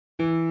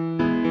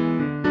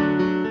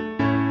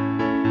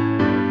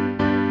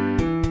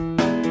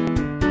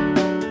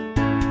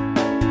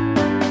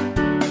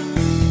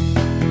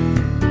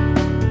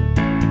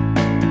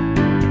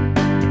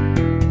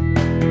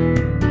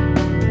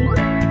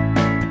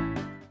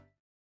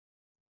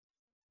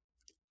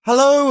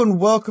Hello and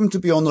welcome to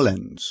Beyond the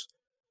Lens.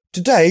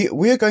 Today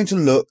we are going to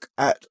look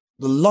at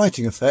the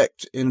lighting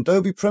effect in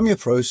Adobe Premiere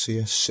Pro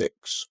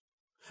CS6.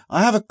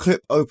 I have a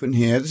clip open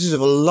here. This is of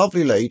a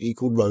lovely lady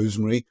called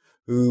Rosemary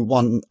who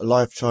won a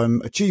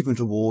Lifetime Achievement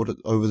Award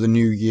over the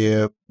new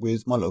year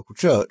with my local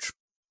church.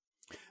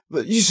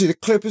 But you see the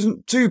clip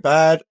isn't too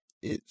bad.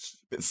 It's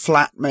a bit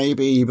flat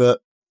maybe,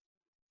 but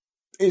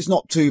it's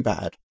not too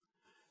bad.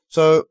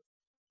 So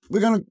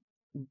we're going to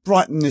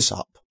brighten this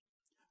up.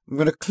 I'm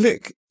going to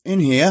click in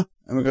here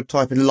and we're going to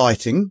type in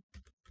lighting.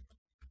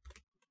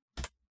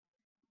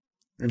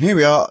 And here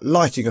we are,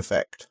 lighting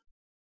effect.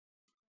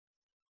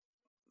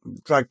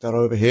 Drag that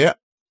over here.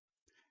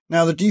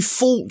 Now the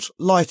default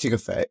lighting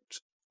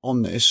effect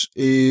on this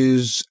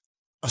is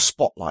a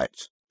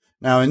spotlight.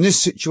 Now in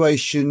this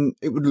situation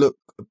it would look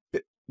a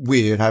bit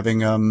weird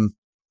having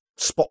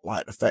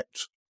spotlight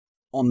effect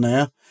on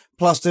there.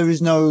 Plus there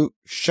is no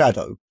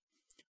shadow.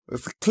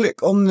 If we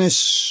click on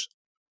this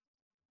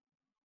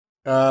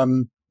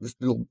this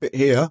little bit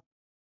here,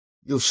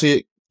 you'll see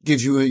it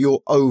gives you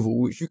your oval,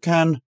 which you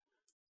can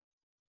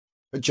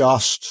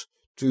adjust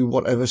to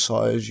whatever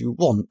size you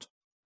want.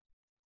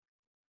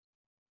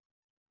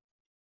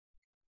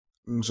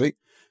 You can see.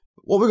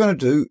 What we're going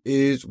to do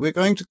is we're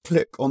going to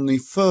click on the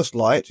first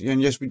light,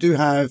 and yes, we do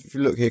have, if you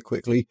look here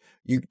quickly,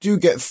 you do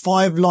get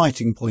 5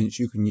 lighting points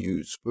you can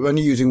use. We're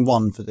only using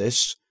 1 for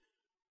this.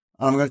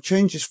 And I'm going to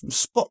change this from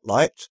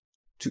spotlight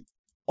to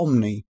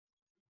omni.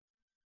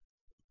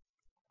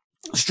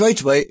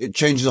 Straight away, it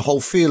changes the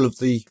whole feel of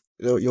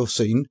your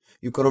scene.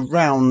 You've got a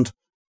round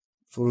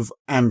sort of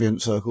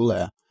ambient circle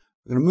there.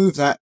 We're going to move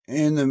that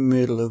in the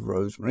middle of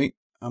Rosemary.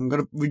 I'm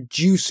going to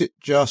reduce it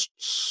just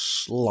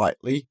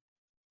slightly.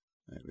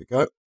 There we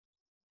go.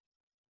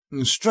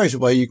 And straight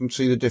away, you can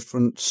see the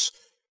difference.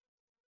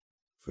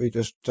 If we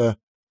just come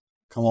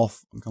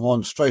off and come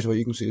on, straight away,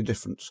 you can see the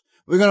difference.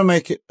 We're going to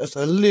make it just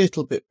a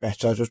little bit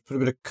better. Just put a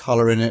bit of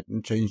colour in it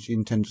and change the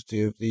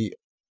intensity of the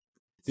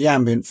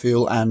ambient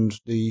feel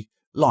and the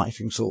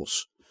lighting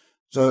source.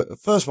 So the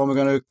first one we're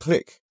going to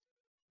click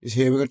is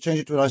here. We're going to change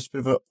it to a nice bit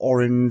of an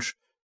orange,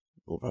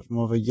 or perhaps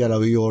more of a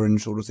yellowy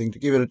orange sort of thing, to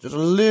give it just a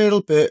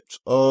little bit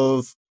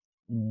of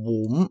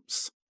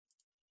warmth.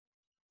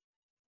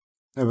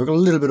 There, we've got a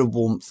little bit of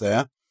warmth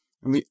there.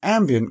 And the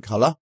ambient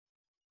colour,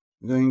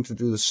 we're going to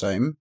do the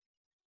same.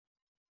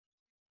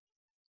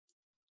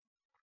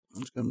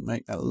 I'm just going to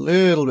make that a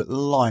little bit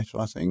lighter,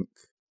 I think.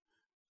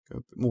 Go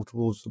a bit more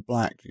towards the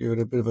black to give it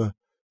a bit of a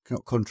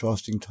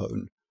contrasting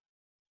tone.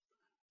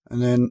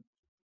 And then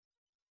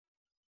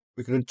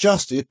we can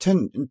adjust the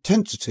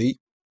intensity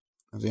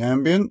of the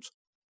ambient.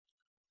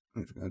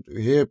 What we're going to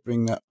do here,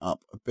 bring that up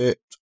a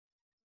bit.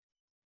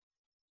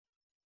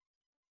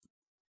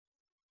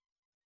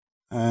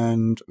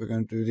 And we're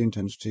going to do the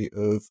intensity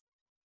of,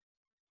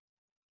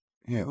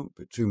 yeah, a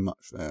bit too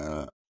much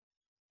there.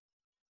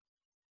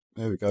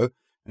 There we go.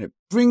 And it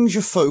brings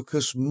your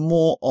focus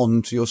more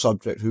onto your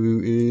subject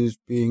who is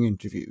being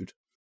interviewed.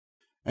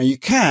 And you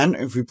can,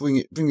 if we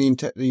bring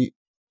the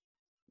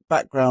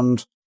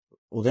background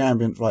or the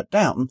ambience right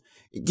down,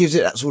 it gives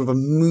it that sort of a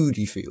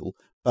moody feel.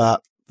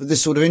 But for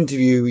this sort of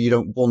interview, you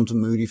don't want a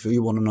moody feel.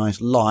 You want a nice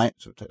light.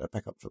 So take that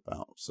back up to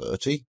about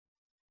 30.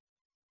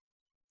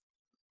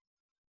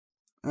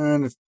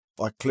 And if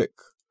I click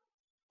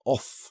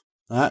off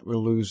that,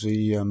 we'll lose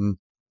the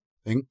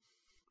thing,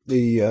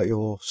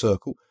 your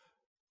circle.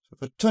 So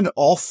if I turn it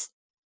off,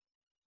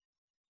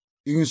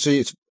 you can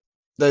see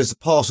there's the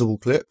passable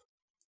clip.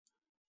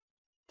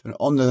 Turn it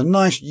on, there's a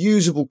nice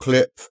usable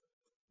clip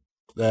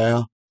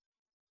there.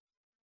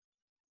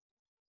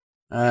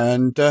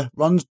 And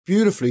runs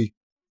beautifully.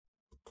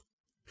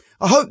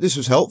 I hope this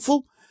was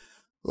helpful.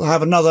 We'll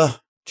have another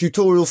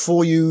tutorial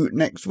for you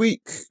next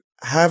week.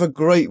 Have a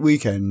great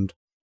weekend.